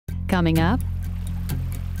Coming up,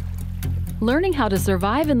 learning how to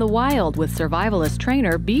survive in the wild with survivalist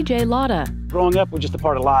trainer BJ Latta. Growing up was just a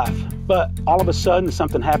part of life, but all of a sudden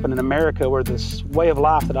something happened in America where this way of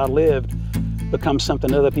life that I lived becomes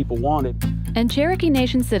something other people wanted. And Cherokee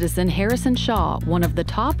Nation citizen Harrison Shaw, one of the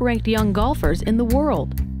top-ranked young golfers in the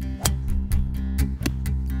world.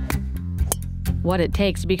 What it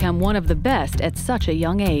takes to become one of the best at such a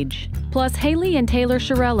young age. Plus Haylee and Taylor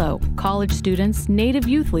Chiariello, college students, Native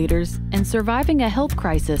youth leaders, and surviving a health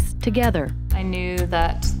crisis together. I knew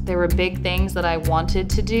that there were big things that I wanted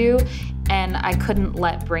to do, and I couldn't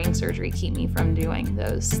let brain surgery keep me from doing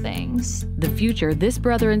those things. The future this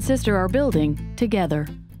brother and sister are building together.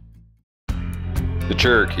 The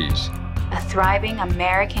Cherokees. A thriving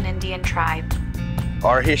American Indian tribe.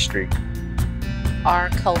 Our history. Our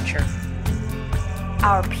culture.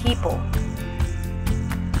 Our people.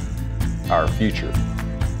 Our future.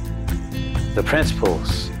 The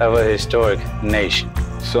principles of a historic nation.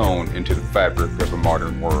 Sewn into the fabric of a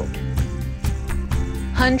modern world.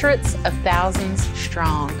 Hundreds of thousands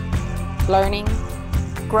strong. Learning,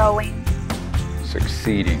 growing,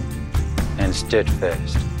 Succeeding. And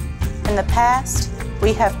steadfast. In the past,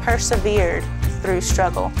 we have persevered through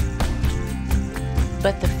struggle.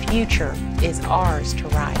 But the future is ours to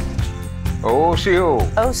write. Osiyo.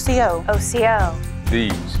 Osiyo. Osiyo.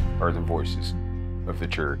 These are the voices of the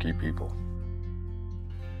Cherokee people.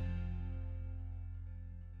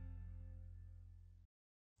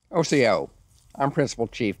 Osiyo. I'm Principal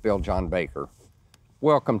Chief Bill John Baker.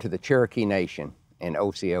 Welcome to the Cherokee Nation and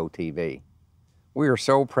OsiyoTV. We are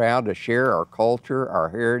so proud to share our culture, our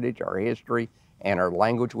heritage, our history, and our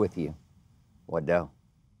language with you. What do?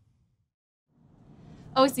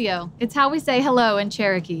 Osiyo, it's how we say hello in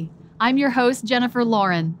Cherokee. I'm your host, Jennifer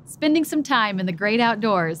Lauren, spending some time in the great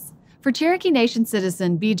outdoors. For Cherokee Nation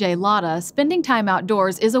citizen BJ Latta, spending time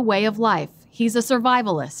outdoors is a way of life. He's a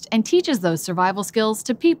survivalist and teaches those survival skills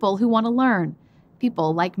to people who want to learn.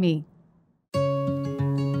 People like me.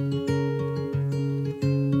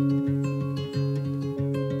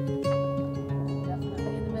 Definitely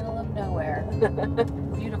in the middle of nowhere.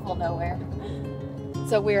 Beautiful nowhere.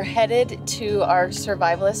 So we're headed to our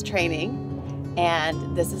survivalist training,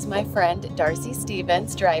 and this is my friend Darcy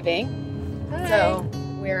Stevens driving. Hi. So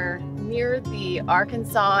we're near the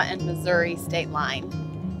Arkansas and Missouri state line.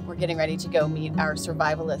 We're getting ready to go meet our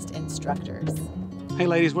survivalist instructors. Hey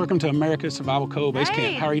ladies, welcome to America's Survival Co. Base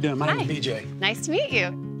Camp. How are you doing? My name is BJ. Nice to meet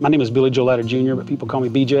you. My name is BJ Latta Jr., but people call me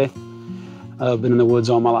BJ. I've been in the woods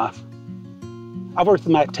all my life. I've worked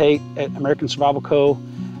with Matt Tate at American Survival Co.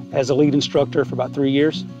 as a lead instructor for about 3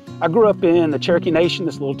 years. I grew up in the Cherokee Nation,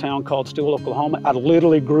 this little town called Stillwell, Oklahoma. I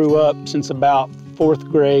literally grew up since about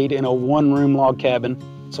 4th grade in a one-room log cabin.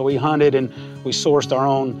 So we hunted and we sourced our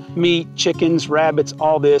own meat, chickens, rabbits,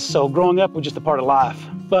 all this. So growing up was just a part of life.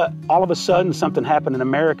 But all of a sudden something happened in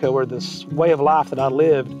America where this way of life that I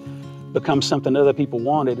lived becomes something other people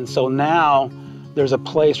wanted. And so now there's a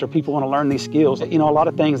place where people want to learn these skills. You know, a lot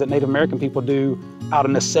of things that Native American people do out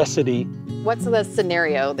of necessity. What's the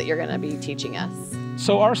scenario that you're going to be teaching us?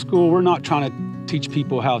 So our school, we're not trying to teach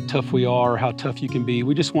people how tough we are or how tough you can be.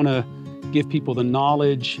 We just want to give people the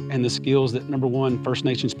knowledge and the skills that, number one, First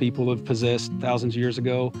Nations people have possessed thousands of years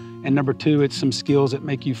ago. And number two, it's some skills that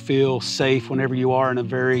make you feel safe whenever you are in a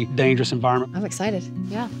very dangerous environment. I'm excited.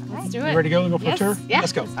 Yeah, let's do it. You ready to go and go for a tour? Yeah.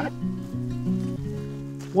 Let's go.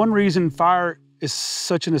 One reason fire is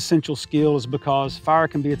such an essential skill is because fire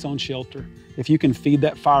can be its own shelter. If you can feed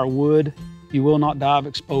that fire wood, you will not die of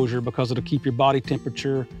exposure because it'll keep your body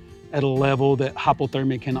temperature at a level that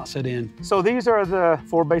hypothermia cannot set in. So these are the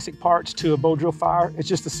 4 basic parts to a bow drill fire. It's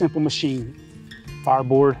just a simple machine.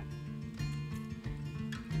 Fireboard,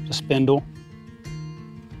 the spindle,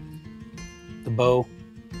 the bow,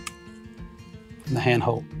 and the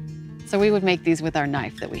handhold. So we would make these with our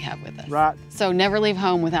knife that we have with us. Right. So never leave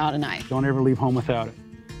home without a knife. Don't ever leave home without it.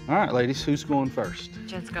 All right, ladies, who's going first?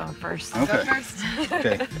 Jen's going first. Okay. Go first.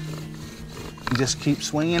 Okay. Just keep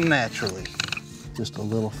swinging naturally. Just a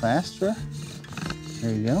little faster.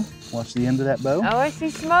 There you go. Watch the end of that bow. Oh, I see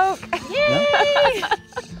smoke. Yay! Yeah.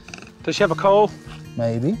 Does she have a coal?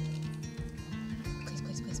 Maybe. Please,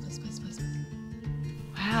 please, please, please, please, please.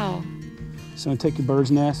 Wow. So take your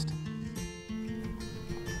bird's nest.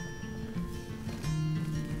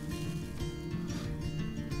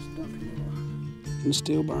 And it's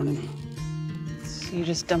still burning. So you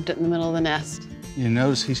just dumped it in the middle of the nest. You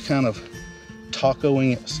notice he's kind of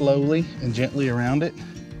tacoing it slowly and gently around it,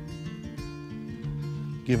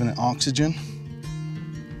 giving it oxygen.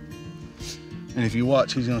 And if you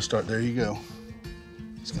watch, he's gonna start, there you go.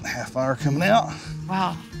 He's gonna have fire coming out.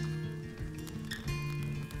 Wow.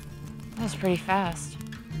 That was pretty fast.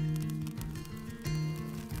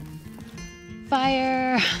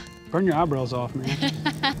 Fire. Burn your eyebrows off, man.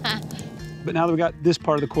 But now that we got this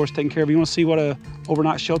part of the course taken care of, you want to see what a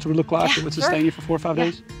overnight shelter would look like that would sustain you for 4 or 5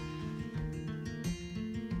 days?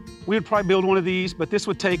 We would probably build one of these, but this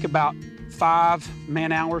would take about 5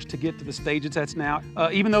 man-hours to get to the stage it's at now.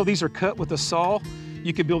 Even though these are cut with a saw,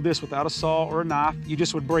 you could build this without a saw or a knife. You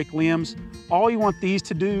just would break limbs. All you want these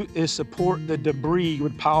to do is support the debris you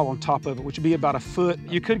would pile on top of it, which would be about 1 foot.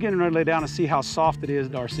 You could get in and lay down and see how soft it is,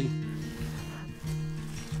 Darcy.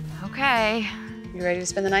 Okay. You ready to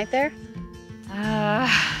spend the night there?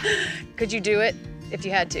 Could you do it if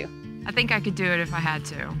you had to? I think I could do it if I had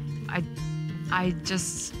to.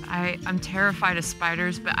 I'm terrified of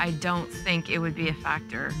spiders, but I don't think it would be a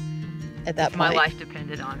factor At that if point. my life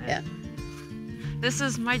depended on it. Yeah. This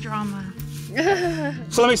is my drama.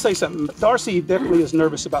 So let me say something. Darcy definitely is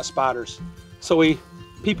nervous about spiders. So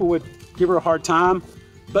people would give her a hard time,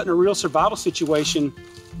 but in a real survival situation,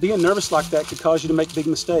 being nervous like that could cause you to make big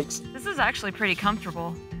mistakes. This is actually pretty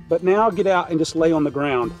comfortable. But now get out and just lay on the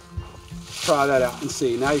ground. Try that out and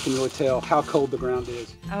see. Now you can really tell how cold the ground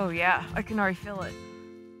is. Oh yeah, I can already feel it.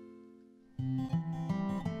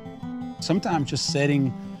 Sometimes just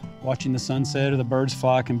sitting, watching the sunset or the birds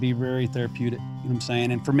fly can be very therapeutic, you know what I'm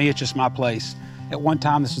saying? And for me, it's just my place. At one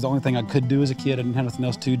time, this was the only thing I could do as a kid. I didn't have nothing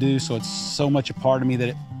else to do, so it's so much a part of me that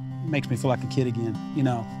it makes me feel like a kid again, you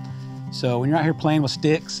know? So when you're out here playing with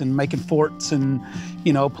sticks and making forts and,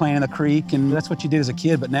 you know, playing in the creek, and that's what you did as a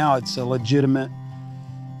kid, but now it's a legitimate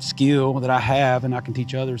skill that I have and I can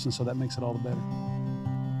teach others, and so that makes it all the better.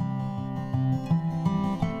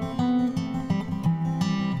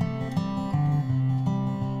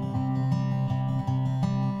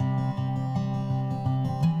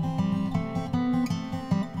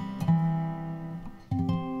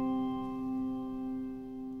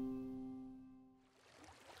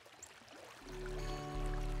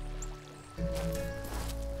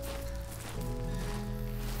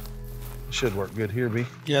 Should work good here, B.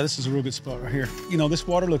 Yeah, this is a real good spot right here. You know, this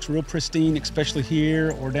water looks real pristine, especially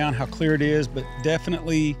here or down how clear it is, but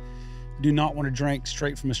definitely do not want to drink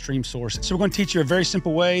straight from a stream source. So we're going to teach you a very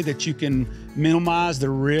simple way that you can minimize the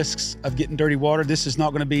risks of getting dirty water. This is not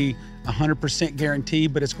going to be 100%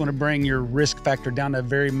 guaranteed, but it's going to bring your risk factor down to a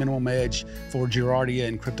very minimum edge for Giardia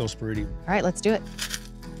and Cryptosporidium. All right, let's do it.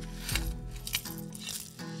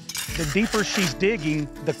 The deeper she's digging,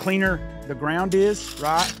 the cleaner the ground is,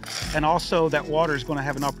 right? And also that water is going to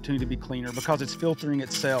have an opportunity to be cleaner because it's filtering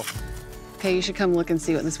itself. Okay, you should come look and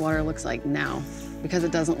see what this water looks like now, because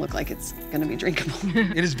it doesn't look like it's going to be drinkable.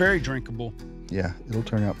 It is very drinkable. Yeah, it'll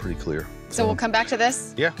turn out pretty clear. So we'll come back to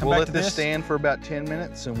this? Yeah, Come we'll back let to this this. stand for about 10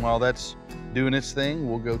 minutes, and while that's doing its thing,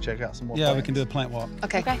 we'll go check out some more Yeah, plants. we can do a plant walk.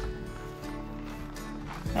 Okay. All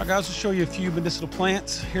right, guys, we'll show you a few medicinal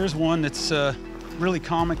plants. Here's one that's really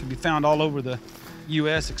common, can be found all over the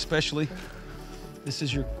U.S. especially. This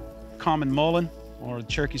is your common mullein, or the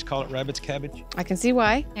Cherokees call it rabbit's cabbage. I can see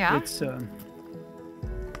why. Yeah. It's it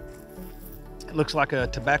looks like a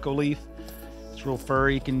tobacco leaf. It's real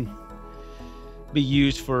furry. It can be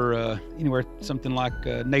used for anywhere, something like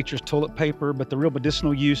nature's toilet paper, but the real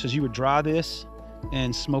medicinal use is you would dry this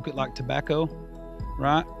and smoke it like tobacco,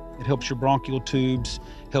 right? It helps your bronchial tubes,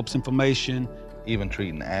 helps inflammation. Even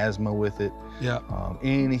treating asthma with it. Yeah.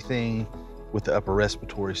 Anything with the upper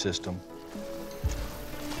respiratory system.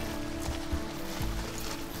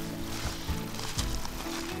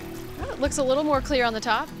 Oh, it looks a little more clear on the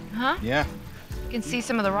top. Huh? Yeah. You can see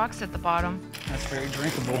some of the rocks at the bottom. That's very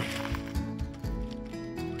drinkable.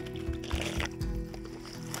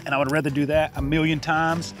 And I would rather do that 1,000,000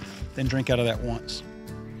 times than drink out of that once.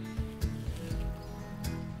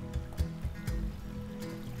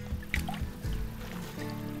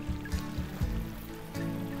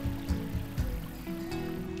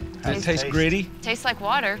 Does it taste gritty? Tastes like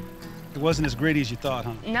water. It wasn't as gritty as you thought,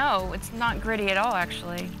 huh? No, it's not gritty at all,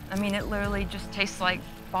 actually. I mean, it literally just tastes like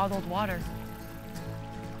bottled water.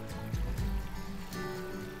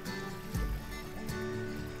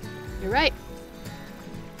 You're right.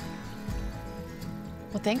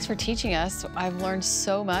 Well, thanks for teaching us. I've learned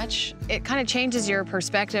so much. It kind of changes your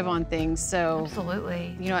perspective on things. So,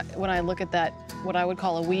 Absolutely. you know, when I look at that, what I would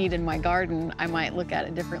call a weed in my garden, I might look at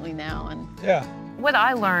it differently now. And yeah. What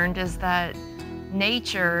I learned is that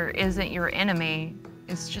nature isn't your enemy.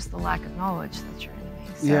 It's just the lack of knowledge that's your enemy.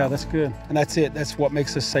 So. Yeah, that's good. And that's it. That's what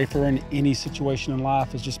makes us safer in any situation in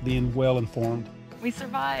life, is just being well informed. We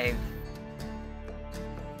survive.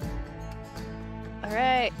 all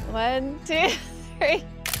right, 1, 2, 3. See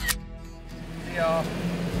y'all.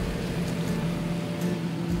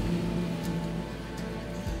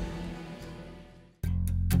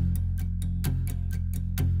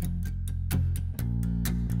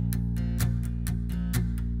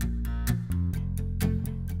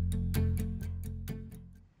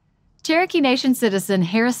 Cherokee Nation citizen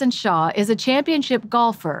Harrison Shaw is a championship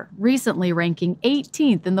golfer, recently ranking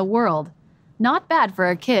 18th in the world. Not bad for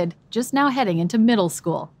a kid just now heading into middle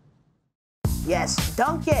school. Yes,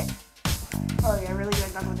 dunk it. Oh yeah, really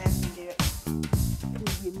good dunk with Anthony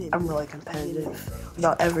did it. I'm really competitive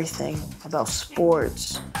about everything, about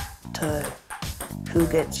sports, to who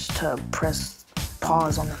gets to press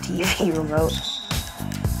pause on the TV remote.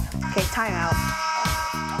 Okay, timeout.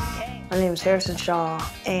 My name is Harrison Shaw,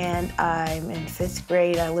 and I'm in 5th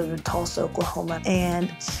grade. I live in Tulsa, Oklahoma,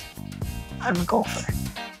 and I'm a golfer.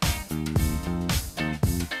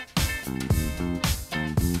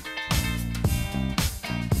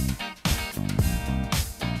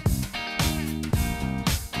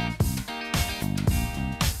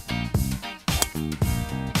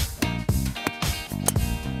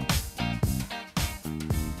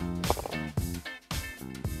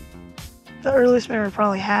 The earliest memory I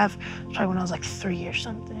probably have was probably when I was like 3 or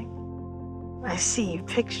something. I see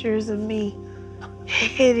pictures of me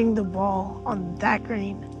hitting the ball on that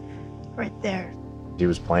green right there. He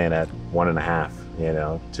was playing at 1.5, you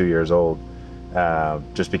know, 2 years old,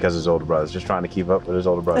 just because his older brothers, just trying to keep up with his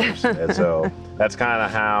older brothers. And so that's kind of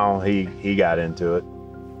how he got into it.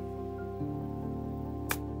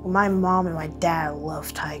 My mom and my dad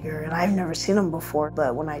love Tiger, and I've never seen him before,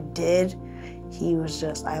 but when I did, he was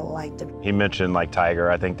just, I liked him. He mentioned like Tiger.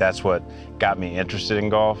 I think that's what got me interested in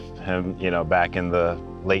golf. Him, you know, back in the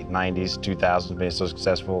late 90s, 2000s, being so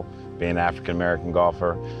successful, being an African-American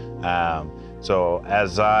golfer. So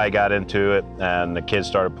as I got into it and the kids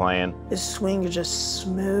started playing. His swing is just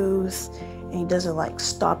smooth, and he doesn't like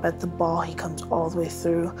stop at the ball. He comes all the way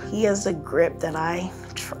through. He has a grip that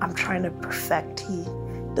I'm trying to perfect. He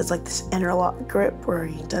does like this interlock grip where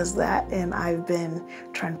he does that, and I've been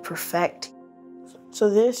trying to perfect. So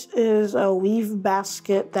this is a weave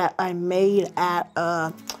basket that I made at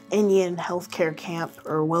a Indian healthcare camp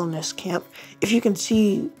or wellness camp. If you can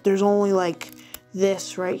see, there's only like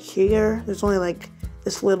this right here. There's only like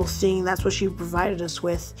this little thing. That's what she provided us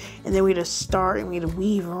with. And then we just start and we had to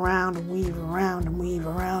weave around and weave around and weave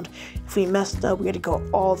around. If we messed up, we had to go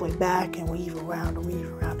all the way back and weave around and weave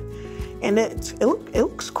around. And it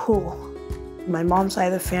looks cool. My mom's side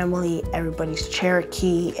of the family, everybody's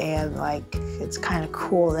Cherokee, and like it's kind of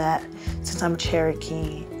cool that since I'm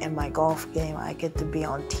Cherokee in my golf game, I get to be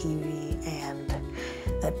on TV and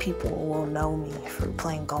that people will know me for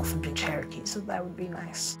playing golf and being Cherokee, so that would be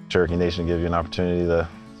nice. Cherokee Nation gives you an opportunity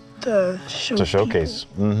to showcase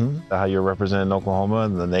how you're representing Oklahoma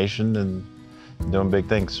and the nation and doing big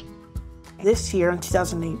things. This year in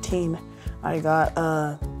 2018, I got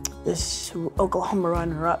this Oklahoma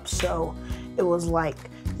runner-up, so it was like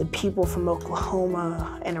the people from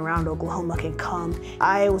Oklahoma and around Oklahoma can come.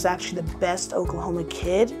 I was actually the best Oklahoma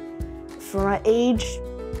kid for my age.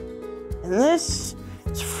 And this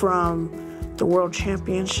is from the World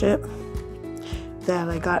Championship that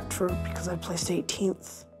I got because I placed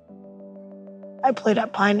 18th. I played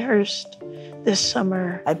at Pinehurst this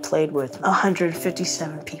summer. I played with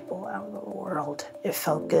 157 people out of the world. It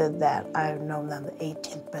felt good that I've known them the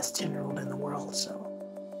 18th best 10-year-old in the world, so.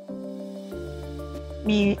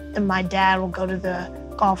 Me and my dad will go to the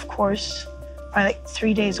golf course probably like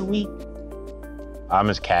 3 days a week. I'm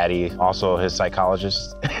his caddy, also his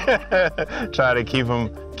psychologist. Try to keep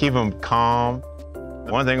him calm.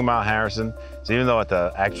 One thing about Harrison is even though at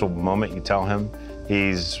the actual moment you tell him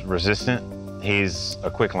he's resistant, he's a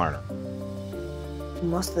quick learner.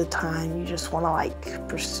 Most of the time you just want to like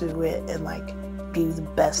pursue it and like be the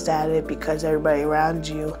best at it because everybody around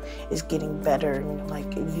you is getting better, and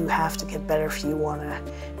like you have to get better if you want to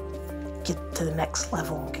get to the next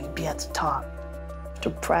level and be at the top. To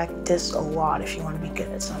practice a lot if you want to be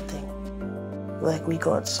good at something. Like we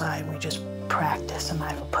go outside and we just practice, and I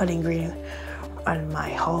have a putting green in my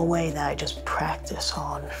hallway that I just practice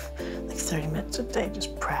on like 30 minutes a day,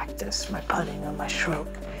 just practice my putting and my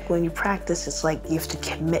stroke. When you practice, it's like you have to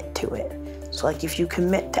commit to it. So like if you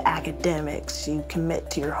commit to academics, you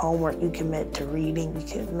commit to your homework, you commit to reading, you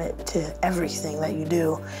commit to everything that you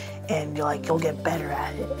do, and you'll get better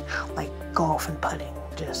at it. Like golf and putting,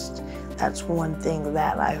 that's one thing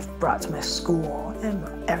that I've brought to my school,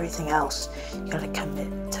 and everything else, you gotta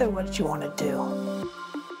commit to what you wanna do.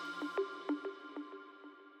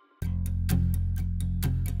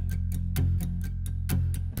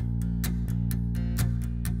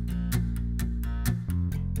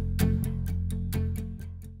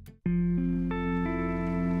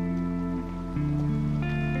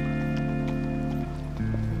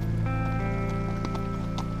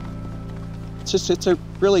 It's a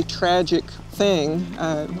really tragic thing,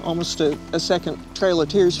 almost a second trail of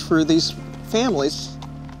tears for these families.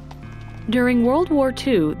 During World War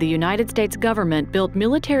II, the United States government built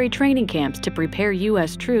military training camps to prepare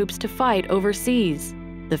U.S. troops to fight overseas.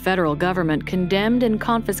 The federal government condemned and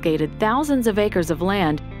confiscated thousands of acres of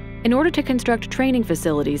land in order to construct training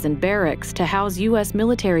facilities and barracks to house U.S.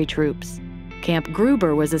 military troops. Camp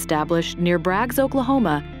Gruber was established near Braggs,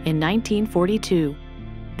 Oklahoma in 1942.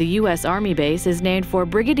 The U.S. Army base is named for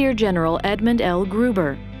Brigadier General Edmund L.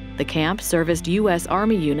 Gruber. The camp serviced U.S.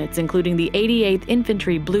 Army units including the 88th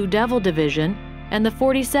Infantry Blue Devil Division and the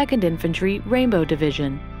 42nd Infantry Rainbow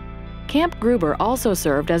Division. Camp Gruber also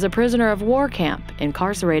served as a prisoner of war camp,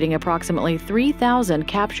 incarcerating approximately 3,000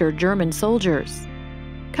 captured German soldiers.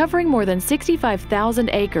 Covering more than 65,000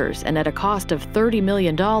 acres and at a cost of $30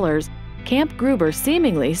 million, Camp Gruber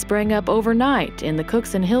seemingly sprang up overnight in the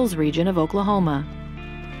Cookson Hills region of Oklahoma.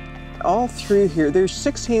 All through here, there's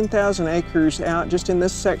 16,000 acres out just in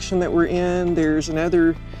this section that we're in. There's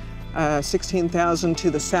another 16,000 to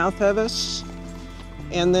the south of us.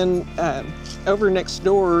 And then over next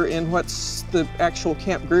door in what's the actual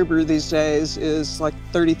Camp Gruber these days is like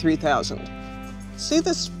 33,000. See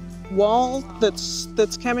this wall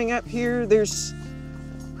that's coming up here? There's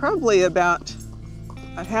probably about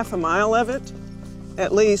a half a mile of it,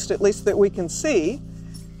 at least that we can see.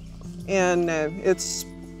 And it's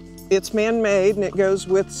man-made, and it goes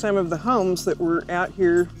with some of the homes that were out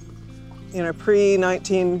here,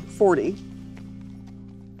 pre-1940.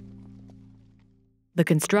 The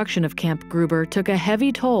construction of Camp Gruber took a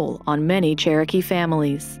heavy toll on many Cherokee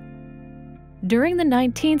families. During the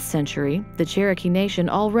 19th century, the Cherokee Nation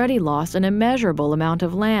already lost an immeasurable amount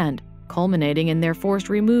of land, culminating in their forced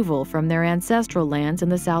removal from their ancestral lands in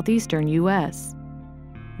the southeastern U.S.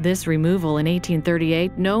 This removal in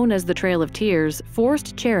 1838, known as the Trail of Tears,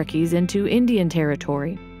 forced Cherokees into Indian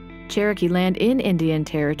Territory. Cherokee land in Indian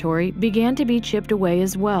Territory began to be chipped away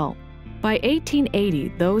as well. By 1880,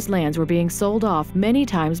 those lands were being sold off many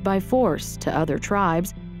times by force to other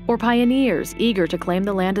tribes or pioneers eager to claim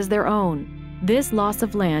the land as their own. This loss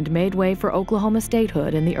of land made way for Oklahoma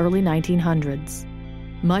statehood in the early 1900s.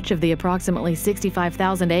 Much of the approximately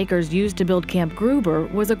 65,000 acres used to build Camp Gruber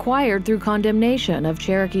was acquired through condemnation of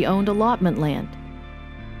Cherokee-owned allotment land.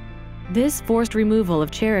 This forced removal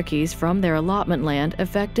of Cherokees from their allotment land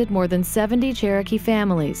affected more than 70 Cherokee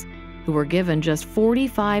families, who were given just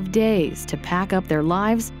 45 days to pack up their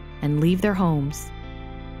lives and leave their homes.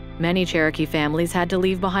 Many Cherokee families had to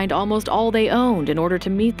leave behind almost all they owned in order to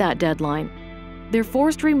meet that deadline. Their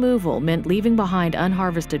forced removal meant leaving behind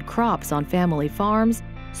unharvested crops on family farms,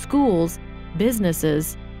 schools,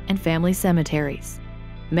 businesses, and family cemeteries.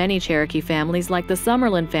 Many Cherokee families, like the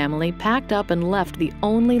Summerlin family, packed up and left the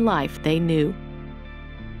only life they knew.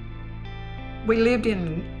 We lived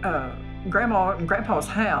in Grandma and Grandpa's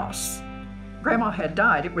house. Grandma had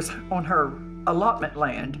died. It was on her allotment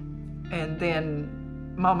land. And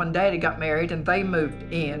then Mom and Daddy got married and they moved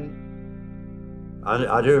in.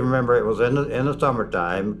 I do remember it was in the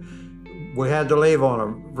summertime. We had to leave on a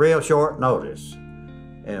real short notice.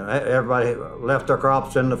 And everybody left their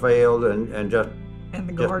crops in the field and just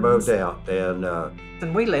moved out.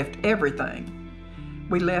 And we left everything.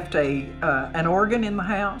 We left an organ in the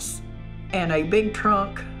house and a big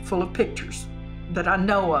trunk full of pictures that I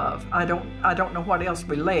know of. I don't know what else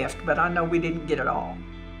we left, but I know we didn't get it all.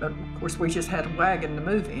 But of course, we just had a wagon to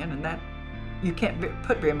move in, and that you can't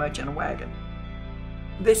put very much in a wagon.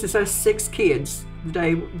 This is us 6 kids the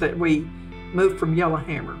day that we moved from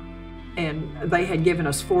Yellowhammer, and they had given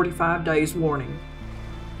us 45 days warning.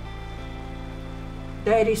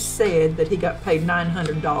 Daddy said that he got paid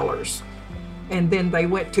 $900, and then they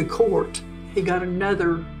went to court. He got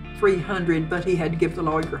another $300, but he had to give the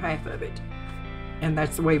lawyer half of it. And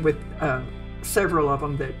that's the way with several of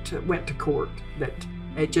them that went to court, that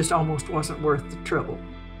it just almost wasn't worth the trouble.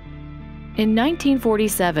 In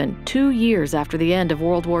 1947, 2 years after the end of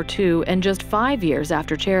World War II and just 5 years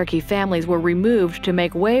after Cherokee families were removed to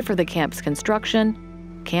make way for the camp's construction,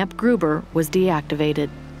 Camp Gruber was deactivated.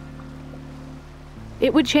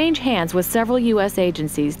 It would change hands with several U.S.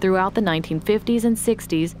 agencies throughout the 1950s and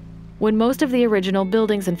 60s when most of the original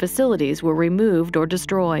buildings and facilities were removed or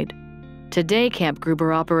destroyed. Today, Camp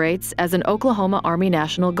Gruber operates as an Oklahoma Army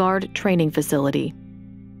National Guard training facility.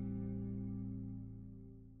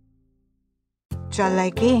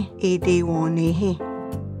 Jaleki idiwonihi.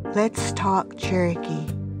 Let's talk Cherokee.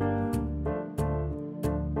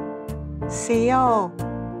 Siyo,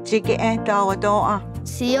 jigi dawadoa.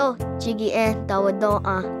 Siyo, jigi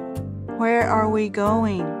dawadoa. Where are we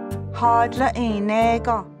going? Hadla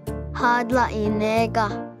inega. Hadla inega.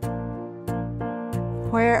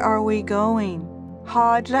 Where are we going?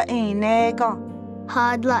 Hadla inega.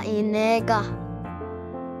 Hadla inega.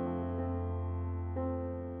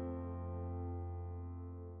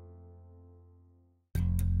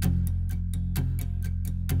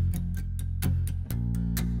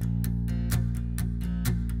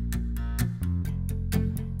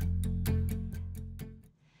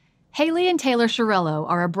 Haylee and Taylor Chiariello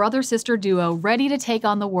are a brother-sister duo ready to take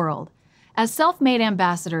on the world. As self-made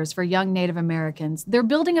ambassadors for young Native Americans, they're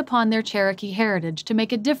building upon their Cherokee heritage to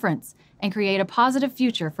make a difference and create a positive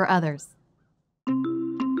future for others.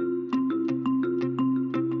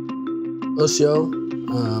 Osiyo,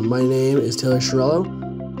 my name is Taylor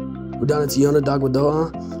Chiariello. We're down at Tiona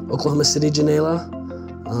Dagwadoa, Oklahoma City, Janela.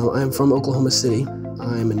 I am from Oklahoma City.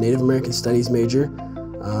 I'm a Native American Studies major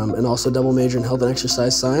and also double major in health and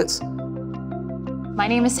exercise science. My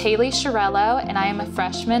name is Haylee Chiariello, and I am a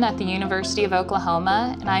freshman at the University of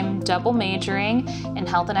Oklahoma, and I'm double majoring in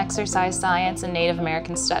health and exercise science and Native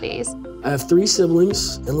American Studies. I have 3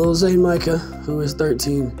 siblings, and little Zane Micah, who is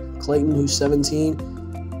 13, Clayton, who's 17,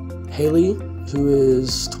 Haylee, who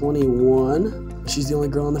is 21. She's the only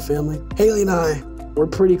girl in the family. Haylee and I, we're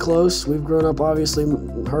pretty close. We've grown up, obviously,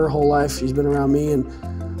 her whole life. She's been around me,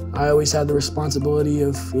 and I always had the responsibility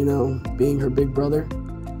of, being her big brother.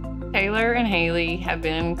 Taylor and Haylee have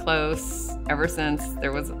been close ever since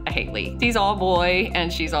there was a Haylee. He's all boy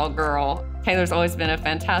and she's all girl. Taylor's always been a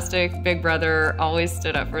fantastic big brother, always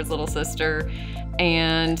stood up for his little sister.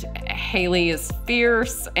 And Haylee is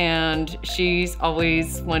fierce and she's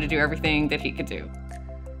always wanted to do everything that he could do.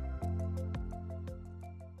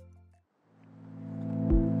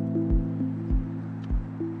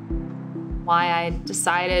 Why I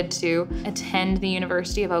decided to attend the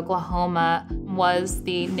University of Oklahoma was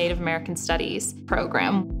the Native American Studies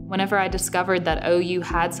program. Whenever I discovered that OU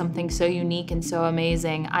had something so unique and so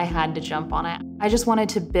amazing, I had to jump on it. I just wanted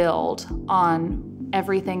to build on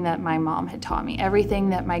everything that my mom had taught me, everything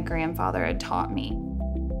that my grandfather had taught me.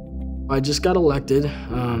 I just got elected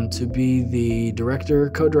to be the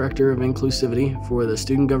co-director of inclusivity for the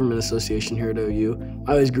Student Government Association here at OU.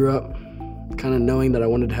 I always grew up kind of knowing that I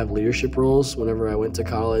wanted to have leadership roles whenever I went to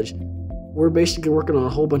college. We're basically working on a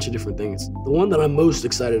whole bunch of different things. The one that I'm most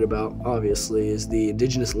excited about, obviously, is the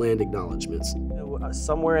Indigenous Land Acknowledgements.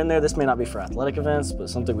 Somewhere in there, this may not be for athletic events, but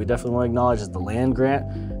something we definitely want to acknowledge is the land grant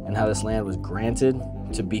and how this land was granted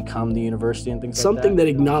to become the university and things like that. Something that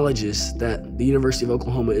acknowledges that the University of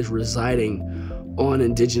Oklahoma is residing on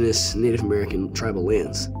Indigenous Native American tribal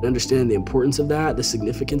lands. Understand the importance of that, the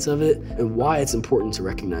significance of it, and why it's important to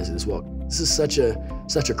recognize it as well. This is such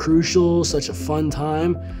a crucial, such a fun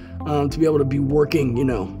time to be able to be working,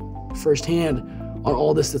 firsthand on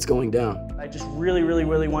all this that's going down. I just really, really,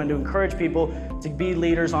 really wanted to encourage people to be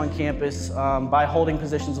leaders on campus by holding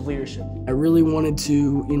positions of leadership. I really wanted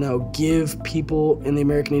to, give people in the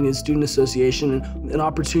American Indian Student Association an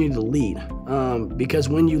opportunity to lead. Because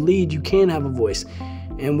when you lead, you can have a voice.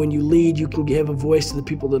 And when you lead, you can give a voice to the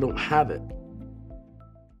people that don't have it.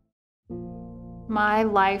 My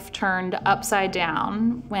life turned upside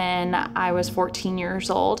down when I was 14 years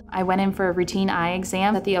old. I went in for a routine eye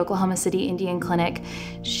exam at the Oklahoma City Indian Clinic.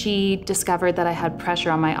 She discovered that I had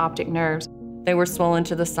pressure on my optic nerves. They were swollen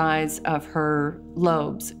to the size of her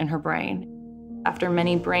lobes in her brain. After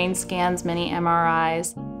many brain scans, many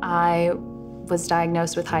MRIs, I was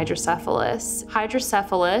diagnosed with hydrocephalus.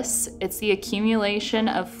 Hydrocephalus, it's the accumulation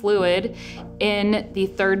of fluid in the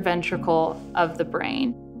third ventricle of the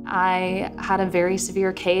brain. I had a very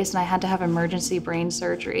severe case and I had to have emergency brain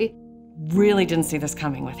surgery. Really didn't see this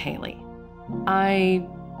coming with Haylee. I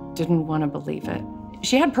didn't want to believe it.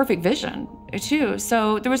 She had perfect vision too,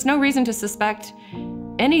 so there was no reason to suspect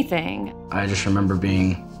anything. I just remember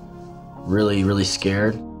being really, really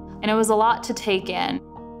scared. And it was a lot to take in.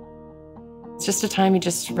 It's just a time you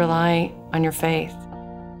just rely on your faith.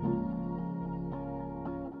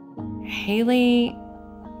 Haylee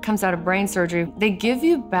comes out of brain surgery. They give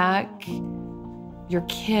you back your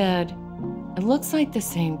kid. It looks like the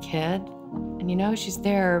same kid. And she's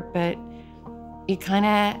there, but you kind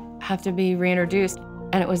of have to be reintroduced.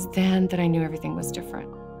 And it was then that I knew everything was different.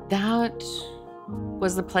 That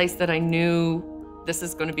was the place that I knew this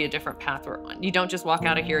is going to be a different path we're on. You don't just walk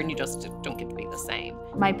out of here and you just don't get to be the same.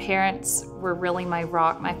 My parents were really my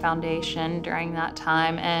rock, my foundation during that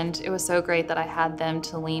time, and it was so great that I had them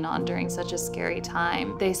to lean on during such a scary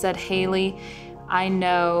time. They said, Haylee, I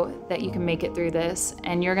know that you can make it through this,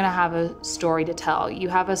 and you're gonna have a story to tell. You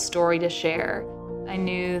have a story to share. I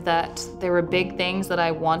knew that there were big things that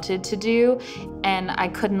I wanted to do, and I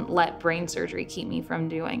couldn't let brain surgery keep me from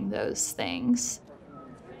doing those things.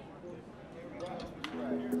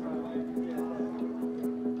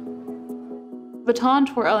 Baton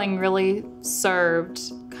twirling really served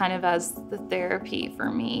kind of as the therapy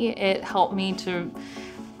for me. It helped me to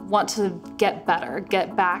want to get better,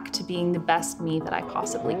 get back to being the best me that I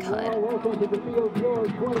possibly could.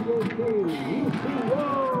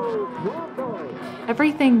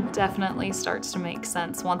 Everything definitely starts to make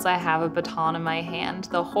sense once I have a baton in my hand.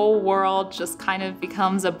 The whole world just kind of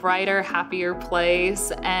becomes a brighter, happier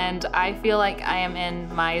place, and I feel like I am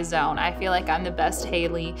in my zone. I feel like I'm the best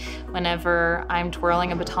Haylee whenever I'm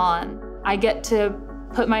twirling a baton. I get to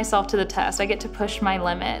put myself to the test. I get to push my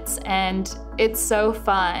limits, and it's so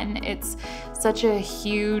fun. It's such a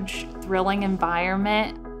huge, thrilling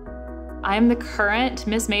environment. I'm the current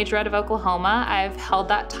Miss Majorette of Oklahoma. I've held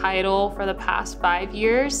that title for the past 5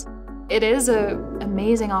 years. It is an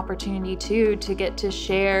amazing opportunity too to get to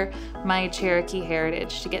share my Cherokee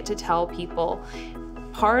heritage, to get to tell people.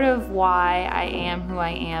 Part of why I am who I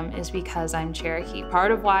am is because I'm Cherokee.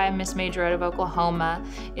 Part of why I'm Miss Majorette of Oklahoma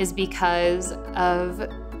is because of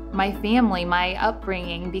my family, my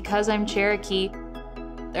upbringing. Because I'm Cherokee,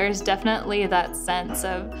 there's definitely that sense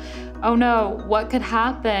of, oh no, what could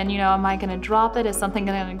happen? You know, am I gonna drop it? Is something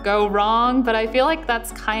gonna go wrong? But I feel like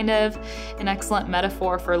that's kind of an excellent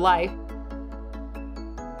metaphor for life.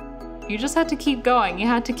 You just had to keep going. You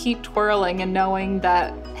had to keep twirling and knowing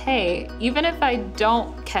that, hey, even if I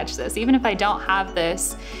don't catch this, even if I don't have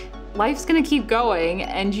this, life's gonna keep going,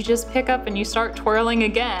 and you just pick up and you start twirling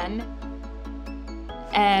again.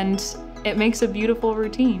 And it makes a beautiful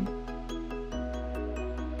routine.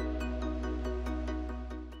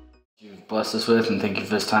 You've blessed us with, and thank you for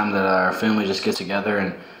this time that our family just gets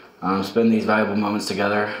together and spend these valuable moments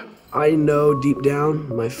together. I know deep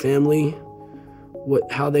down my family,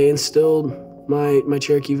 how they instilled my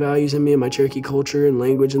Cherokee values in me and my Cherokee culture and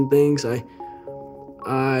language and things. I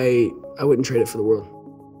wouldn't trade it for the world.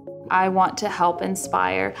 I want to help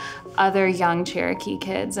inspire other young Cherokee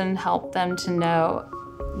kids and help them to know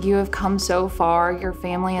you have come so far, your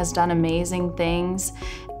family has done amazing things,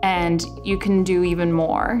 and you can do even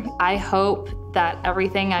more. I hope that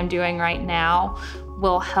everything I'm doing right now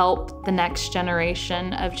will help the next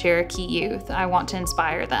generation of Cherokee youth. I want to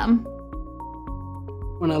inspire them.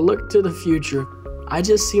 When I look to the future, I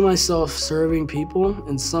just see myself serving people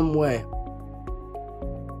in some way.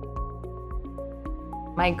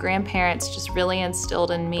 My grandparents just really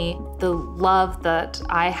instilled in me the love that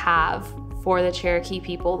I have for the Cherokee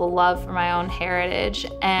people, the love for my own heritage,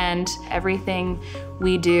 and everything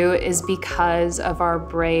we do is because of our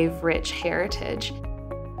brave, rich heritage.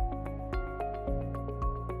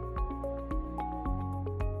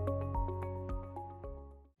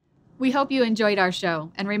 We hope you enjoyed our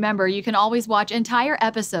show. And remember, you can always watch entire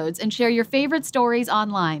episodes and share your favorite stories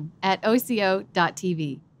online at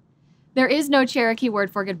Osio.tv. There is no Cherokee word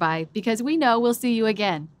for goodbye because we know we'll see you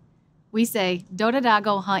again. We say,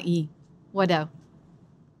 Dodadago ha'i, wado.